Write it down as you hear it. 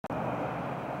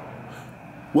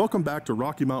Welcome back to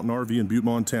Rocky Mountain RV in Butte,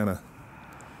 Montana.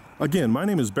 Again, my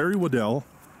name is Barry Waddell,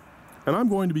 and I'm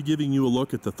going to be giving you a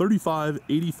look at the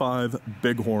 3585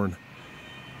 Bighorn.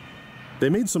 They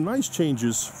made some nice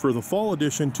changes for the Fall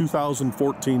Edition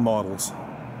 2014 models.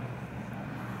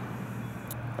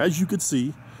 As you could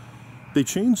see, they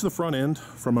changed the front end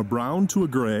from a brown to a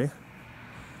gray,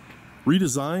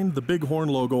 redesigned the Bighorn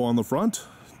logo on the front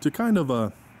to kind of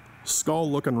a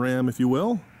skull-looking ram, if you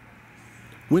will,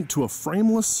 went to a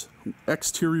frameless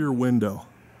exterior window.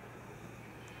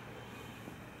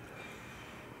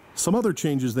 Some other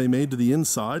changes they made to the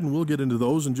inside, and we'll get into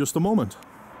those in just a moment.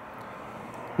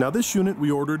 Now this unit we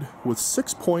ordered with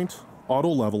 6-point auto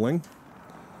leveling.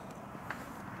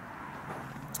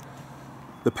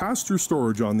 The pass-through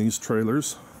storage on these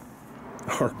trailers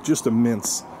are just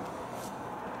immense.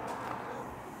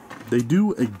 They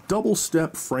do a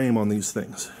double-step frame on these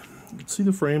things. You can see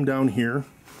the frame down here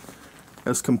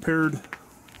as compared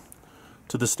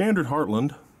to the standard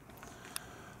Heartland.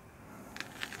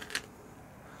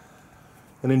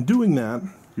 And in doing that,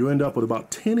 you end up with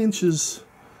about 10 inches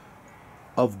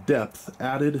of depth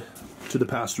added to the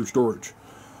pass-through storage.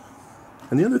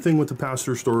 And the other thing with the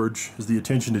pass-through storage is the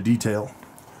attention to detail.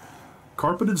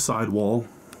 Carpeted sidewall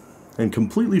and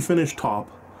completely finished top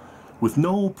with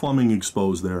no plumbing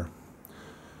exposed there.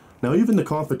 Now even the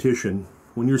competition,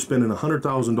 when you're spending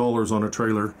 $100,000 on a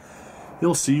trailer,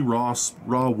 you'll see raw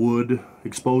wood,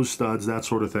 exposed studs, that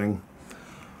sort of thing.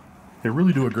 They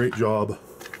really do a great job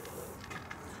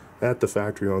at the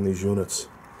factory on these units.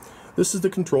 This is the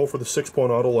control for the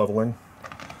 6-point auto leveling.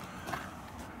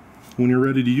 When you're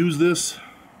ready to use this,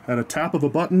 at a tap of a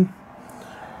button,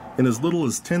 in as little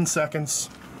as 10 seconds,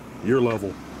 you're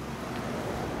level.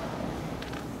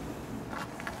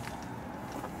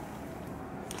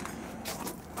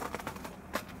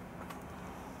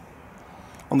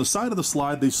 On the side of the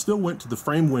slide, they still went to the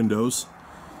frame windows,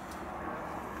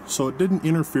 so it didn't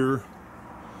interfere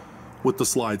with the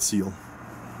slide seal.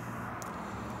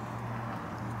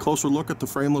 Closer look at the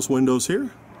frameless windows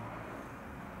here.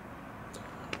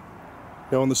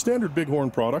 Now on the standard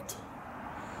Bighorn product,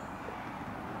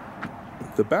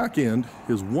 the back end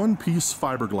is one-piece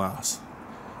fiberglass,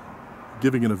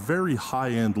 giving it a very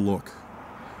high-end look.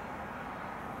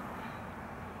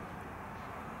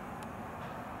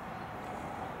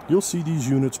 You'll see these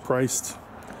units priced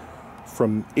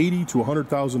from $80,000 to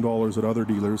 $100,000 at other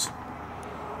dealers.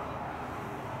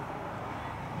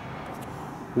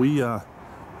 We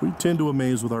tend to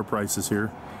amaze with our prices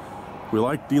here. We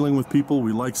like dealing with people.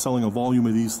 We like selling a volume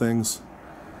of these things.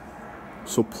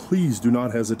 So please do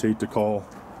not hesitate to call.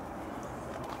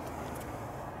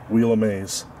 We'll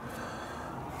amaze.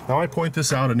 Now I point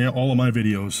this out in all of my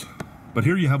videos, but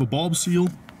here you have a bulb seal.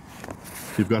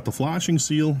 You've got the flashing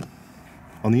seal.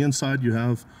 On the inside you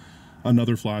have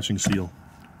another flashing seal.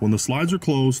 When the slides are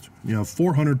closed, you have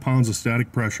 400 pounds of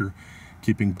static pressure,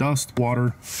 keeping dust,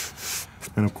 water,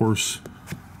 and of course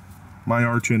my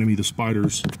arch enemy, the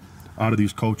spiders, out of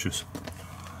these coaches.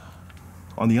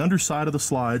 On the underside of the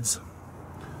slides,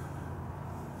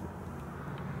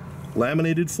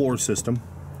 laminated floor system.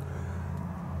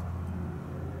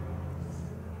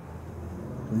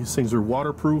 These things are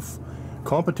waterproof.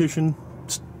 Competition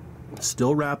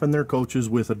still wrapping their coaches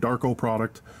with a Darko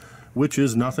product, which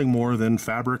is nothing more than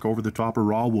fabric over the top of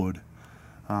raw wood.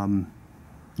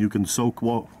 You can soak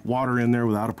water in there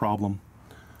without a problem.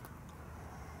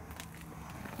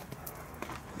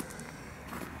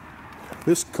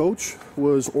 This coach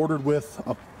was ordered with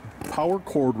a power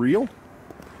cord reel.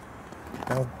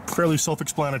 Now, fairly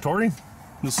self-explanatory.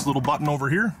 This little button over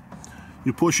here,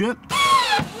 you push it,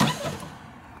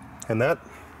 and that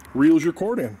reels your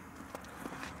cord in.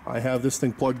 I have this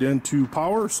thing plugged into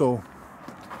power, so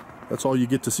that's all you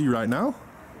get to see right now.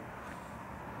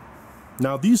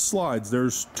 Now these slides,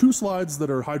 there's 2 slides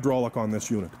that are hydraulic on this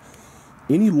unit.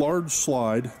 Any large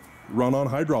slide run on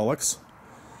hydraulics.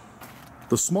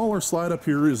 The smaller slide up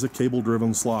here is a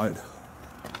cable-driven slide.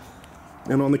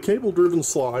 And on the cable-driven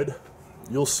slide,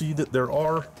 you'll see that there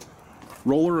are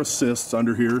roller assists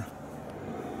under here,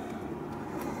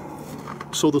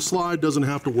 so the slide doesn't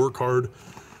have to work hard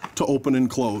to open and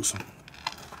close.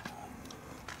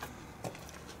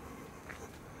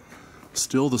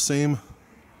 Still the same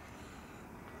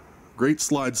great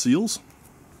slide seals.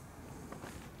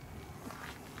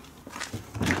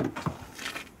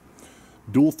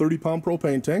 Dual 30-pound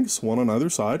propane tanks, one on either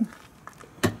side.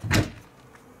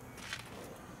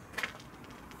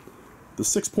 The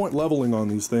 6-point leveling on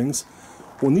these things,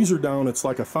 when these are down, it's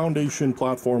like a foundation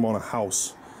platform on a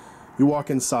house. You walk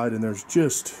inside and there's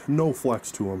just no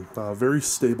flex to them. Very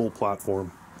stable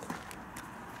platform.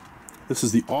 This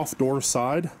is the off-door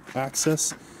side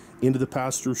access into the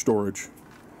passenger storage.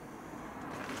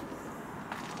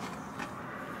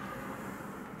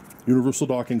 Universal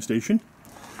docking station.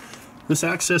 This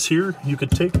access here, you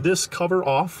could take this cover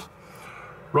off,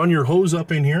 run your hose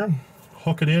up in here,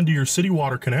 hook it into your city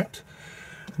water connect.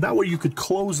 That way you could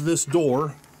close this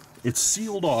door. It's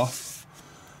sealed off.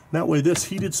 That way this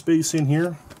heated space in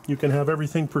here, you can have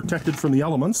everything protected from the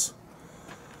elements.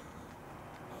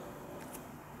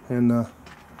 And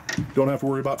don't have to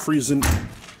worry about freezing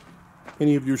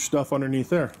any of your stuff underneath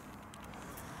there.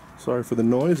 Sorry for the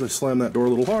noise, I slammed that door a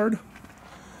little hard.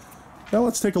 Now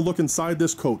let's take a look inside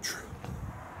this coach.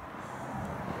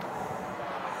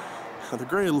 Now the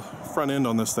gray front end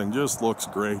on this thing just looks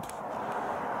great.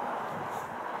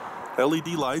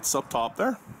 LED lights up top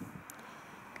there.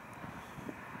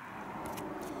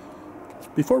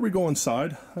 Before we go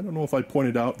inside, I don't know if I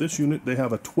pointed out, this unit, they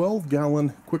have a 12-gallon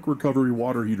quick recovery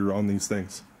water heater on these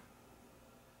things.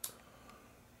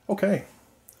 Okay,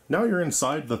 now you're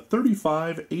inside the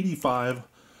 3585RL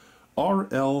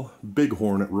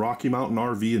Bighorn at Rocky Mountain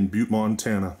RV in Butte,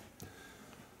 Montana.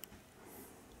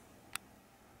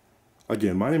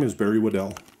 Again, my name is Barry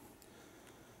Waddell.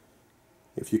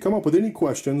 If you come up with any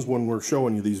questions when we're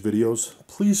showing you these videos,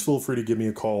 please feel free to give me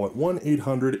a call at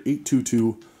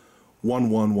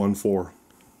 1-800-822-1114.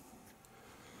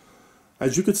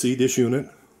 As you can see, this unit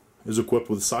is equipped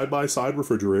with side-by-side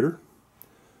refrigerator.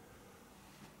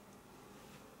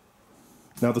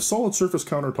 Now the solid surface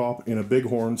countertop in a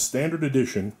Bighorn Standard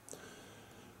Edition,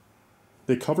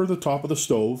 they cover the top of the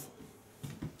stove.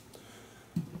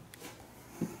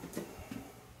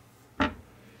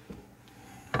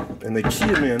 And they key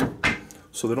them in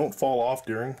so they don't fall off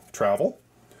during travel.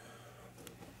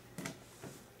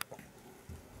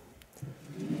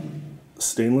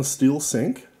 Stainless steel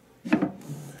sink.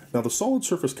 Now the solid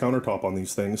surface countertop on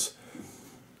these things,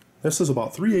 this is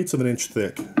about 3/8 of an inch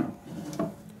thick.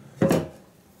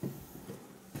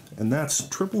 And that's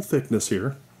triple thickness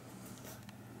here.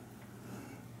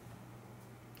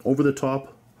 Over the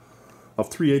top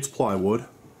of 3/8 plywood.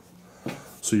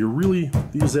 So you're really,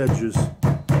 these edges,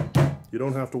 you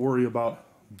don't have to worry about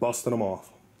busting them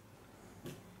off.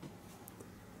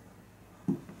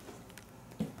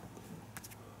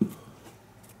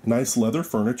 Nice leather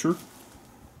furniture.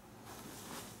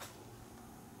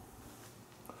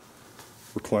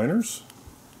 Recliners.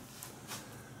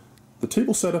 The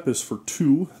table setup is for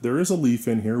two. There is a leaf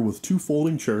in here with 2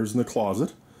 folding chairs in the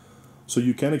closet, so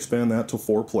you can expand that to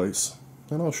 4 place.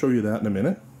 And I'll show you that in a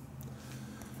minute.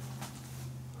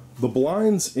 The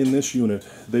blinds in this unit,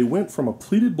 they went from a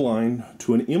pleated blind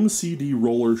to an MCD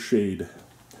roller shade.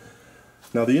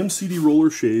 Now the MCD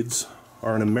roller shades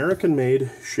are an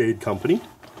American-made shade company.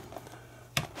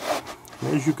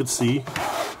 As you can see,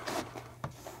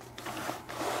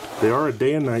 they are a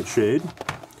day and night shade.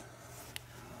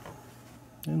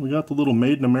 And we got the little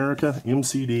Made in America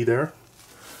MCD there.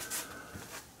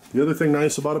 The other thing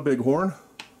nice about a Bighorn,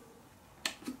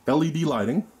 LED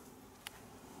lighting.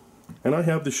 And I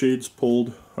have the shades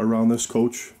pulled around this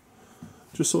coach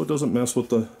just so it doesn't mess with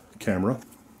the camera.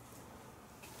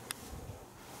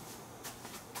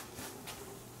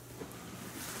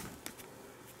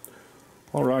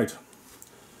 All right.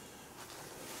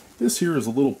 This here is a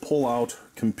little pull-out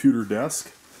computer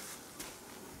desk.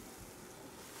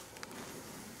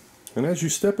 And as you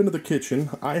step into the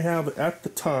kitchen, I have at the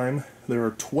time, there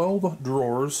are 12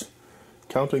 drawers,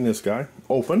 counting this guy,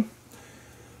 open.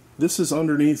 This is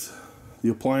underneath the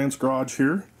appliance garage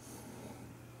here.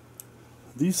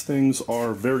 These things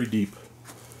are very deep.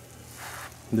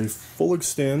 They full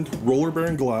extend, roller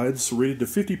bearing glides, rated to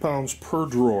 50 pounds per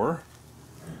drawer.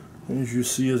 As you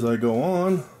see as I go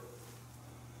on,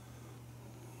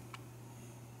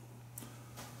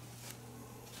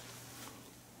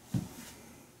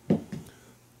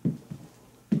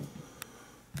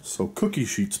 so cookie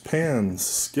sheets, pans,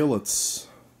 skillets,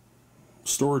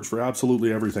 storage for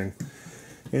absolutely everything.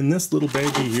 And this little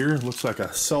baggie here looks like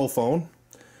a cell phone.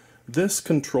 This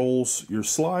controls your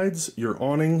slides, your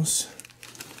awnings,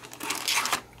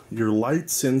 your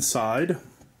lights inside.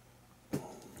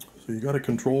 So you got a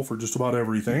control for just about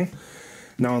everything.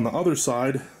 Now on the other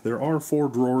side, there are 4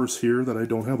 drawers here that I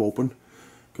don't have open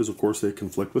because of course they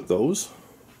conflict with those.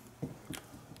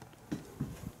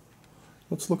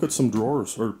 Let's look at some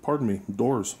drawers, or pardon me,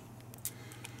 doors.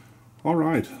 All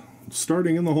right,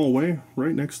 starting in the hallway,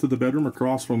 right next to the bedroom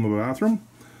across from the bathroom,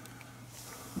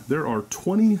 there are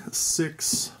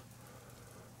 26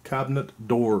 cabinet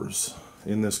doors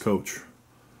in this coach.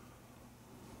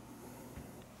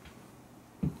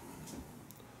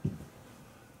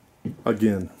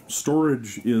 Again,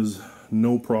 storage is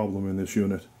no problem in this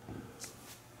unit.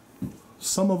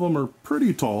 Some of them are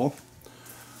pretty tall.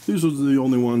 These are the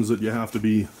only ones that you have to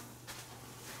be,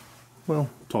 well,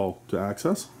 tall to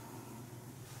access.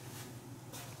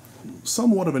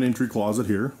 Somewhat of an entry closet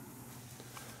here.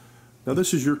 Now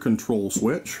this is your control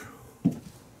switch.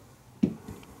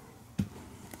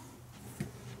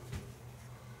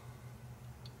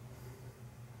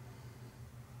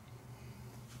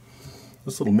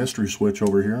 This little mystery switch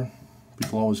over here,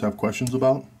 people always have questions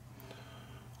about.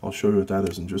 I'll show you what that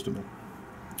is in just a minute.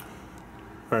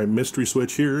 Alright, mystery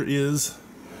switch here is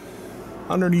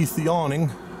underneath the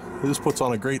awning. This puts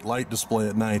on a great light display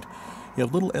at night. You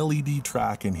have a little LED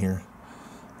track in here.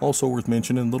 Also worth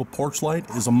mentioning, little porch light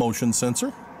is a motion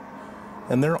sensor.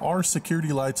 And there are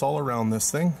security lights all around this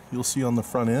thing. You'll see on the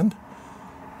front end.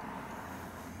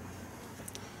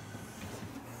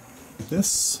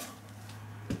 This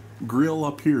grill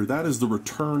up here, that is the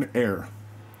return air.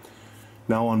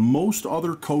 Now on most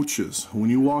other coaches,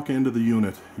 when you walk into the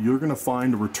unit, you're going to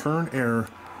find a return air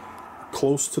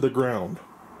close to the ground.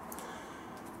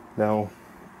 Now,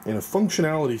 in a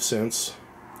functionality sense,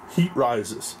 heat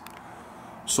rises.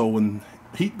 So when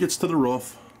heat gets to the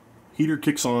roof, heater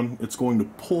kicks on, it's going to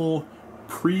pull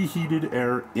preheated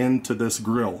air into this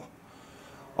grill.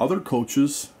 Other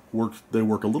coaches work a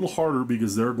little harder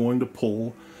because they're going to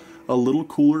pull a little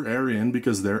cooler air in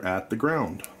because they're at the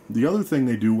ground. The other thing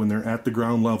they do when they're at the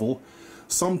ground level,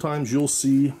 sometimes you'll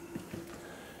see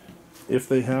if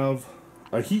they have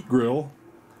a heat grill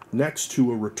next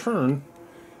to a return,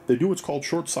 they do what's called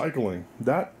short cycling.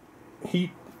 That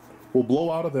heat will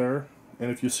blow out of there, and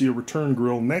if you see a return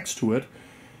grill next to it,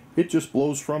 it just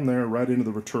blows from there right into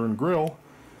the return grill,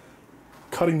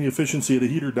 cutting the efficiency of the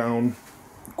heater down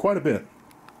quite a bit.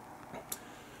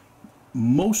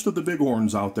 Most of the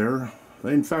Bighorns out there,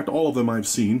 in fact all of them I've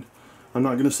seen, I'm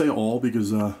not going to say all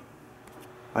because I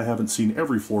haven't seen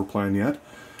every floor plan yet,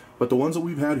 but the ones that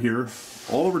we've had here,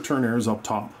 all the return air is up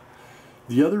top.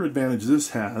 The other advantage this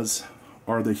has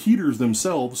are the heaters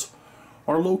themselves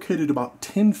are located about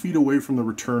 10 feet away from the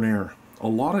return air. A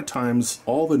lot of times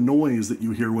all the noise that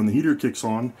you hear when the heater kicks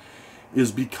on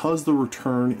is because the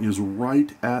return is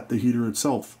right at the heater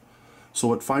itself.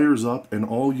 So it fires up and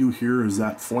all you hear is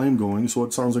that flame going, so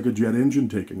it sounds like a jet engine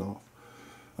taking off.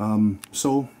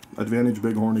 So advantage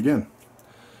Bighorn again.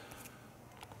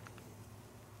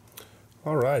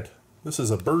 Alright, this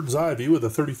is a bird's eye view of the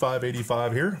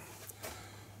 3585 here.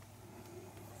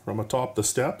 From atop the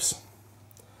steps.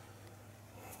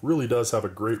 Really does have a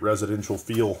great residential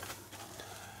feel.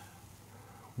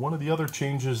 One of the other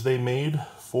changes they made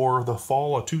for the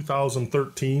fall of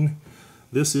 2013,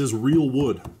 this is real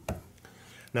wood.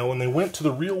 Now when they went to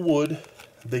the real wood,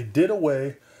 they did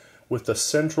away with the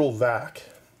central vac.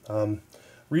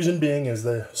 Reason being is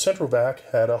the central vac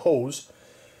had a hose.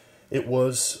 It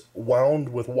was wound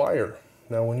with wire.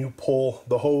 Now when you pull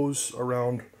the hose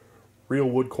around real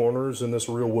wood corners in this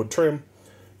real wood trim,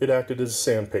 it acted as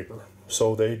sandpaper.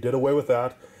 So they did away with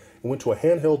that and went to a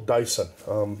handheld Dyson.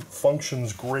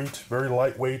 Functions great, very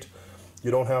lightweight.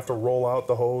 You don't have to roll out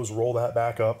the hose, roll that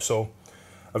back up, so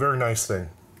a very nice thing.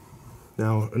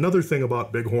 Now another thing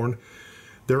about Bighorn,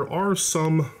 there are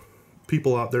some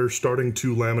people out there starting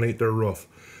to laminate their roof.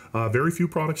 Very few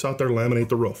products out there laminate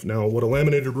the roof. Now what a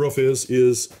laminated roof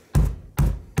is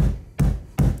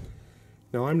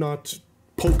now I'm not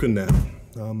poking that.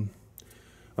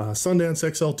 Sundance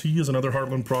XLT is another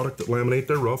Heartland product that laminate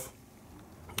their roof.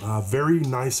 Very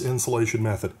nice insulation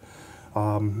method.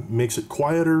 Makes it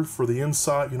quieter for the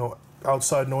inside,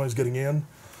 outside noise getting in.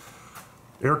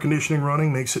 Air conditioning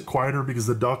running makes it quieter because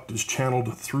the duct is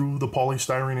channeled through the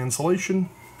polystyrene insulation.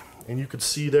 And you can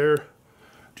see there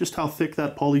just how thick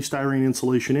that polystyrene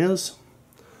insulation is.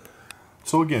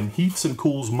 So again, heats and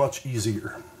cools much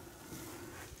easier.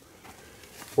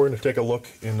 We're going to take a look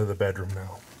into the bedroom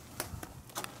now.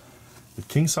 The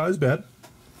king size bed,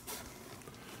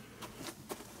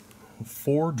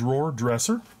 4-drawer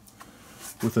dresser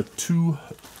with a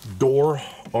 2-door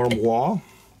armoire.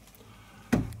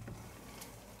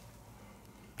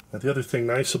 Now the other thing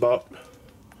nice about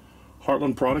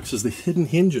Heartland products is the hidden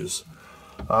hinges.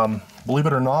 Believe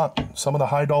it or not, some of the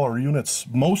high dollar units,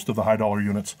 most of the high dollar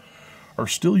units, are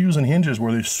still using hinges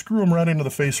where they screw them right into the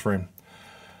face frame.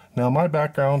 Now my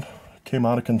background came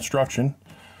out of construction,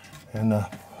 and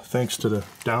thanks to the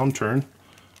downturn,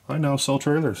 I now sell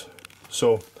trailers.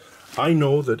 So I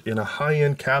know that in a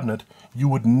high-end cabinet, you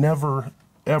would never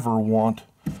ever want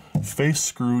face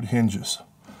screwed hinges.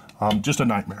 Just a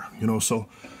nightmare, so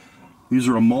these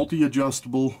are a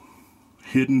multi-adjustable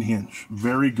hidden hinge.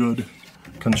 Very good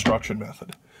construction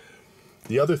method.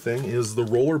 The other thing is the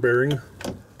roller bearing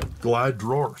glide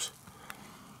drawers.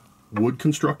 Wood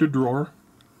constructed drawer,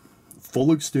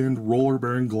 full extend roller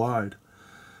bearing glide.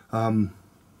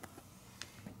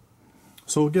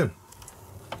 So again,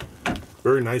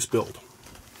 very nice build.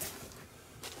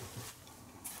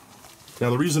 Now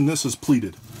the reason this is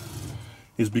pleated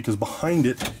is because behind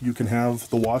it you can have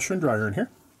the washer and dryer in here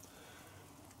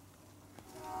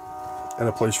and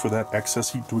a place for that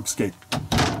excess heat to escape.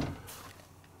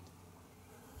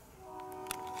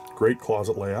 Great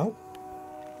closet layout.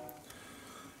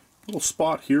 Little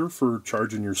spot here for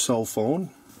charging your cell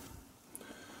phone.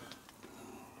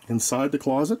 Inside the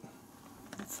closet,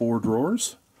 4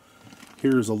 drawers.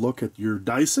 Here's a look at your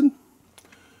Dyson.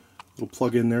 Little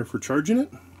plug in there for charging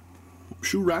it.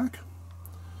 Shoe rack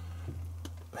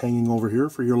hanging over here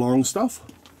for your long stuff.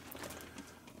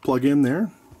 Plug in there,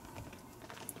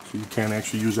 so you can't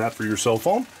actually use that for your cell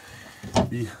phone.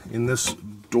 In this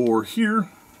door here,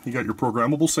 you got your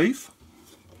programmable safe.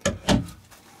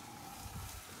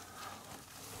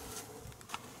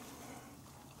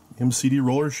 MCD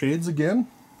roller shades again.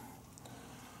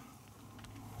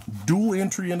 Dual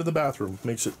entry into the bathroom.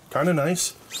 Makes it kind of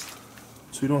nice,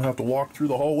 so you don't have to walk through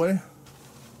the hallway.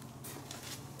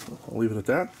 I'll leave it at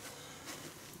that.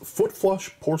 Foot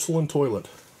flush porcelain toilet.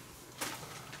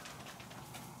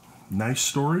 Nice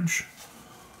storage.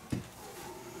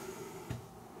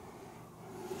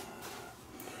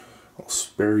 I'll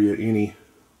spare you any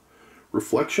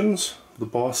reflections. The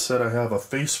boss said I have a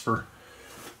face for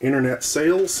internet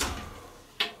sales.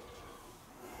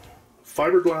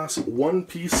 Fiberglass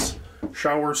one-piece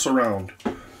shower surround.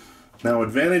 Now,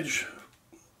 advantage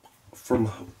from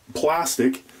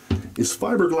plastic is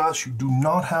fiberglass you do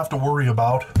not have to worry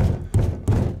about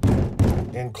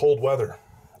in cold weather.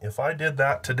 If I did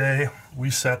that today, we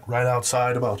sat right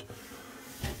outside about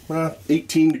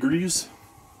 18 degrees.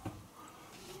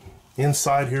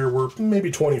 Inside here we're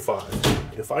maybe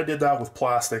 25. If I did that with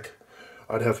plastic,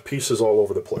 I'd have pieces all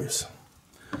over the place.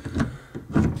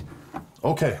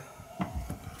 Okay.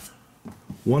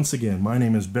 Once again, my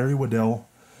name is Barry Waddell,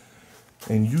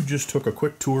 and you just took a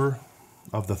quick tour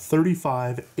of the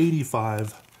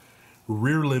 3585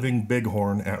 rear living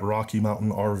Bighorn at Rocky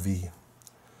Mountain RV.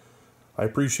 I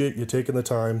appreciate you taking the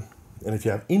time, and if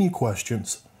you have any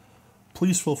questions,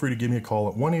 please feel free to give me a call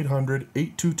at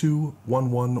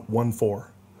 1-800-822-1114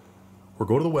 or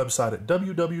go to the website at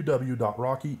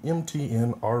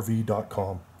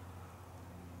www.rockymtnrv.com.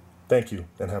 Thank you,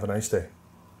 and have a nice day.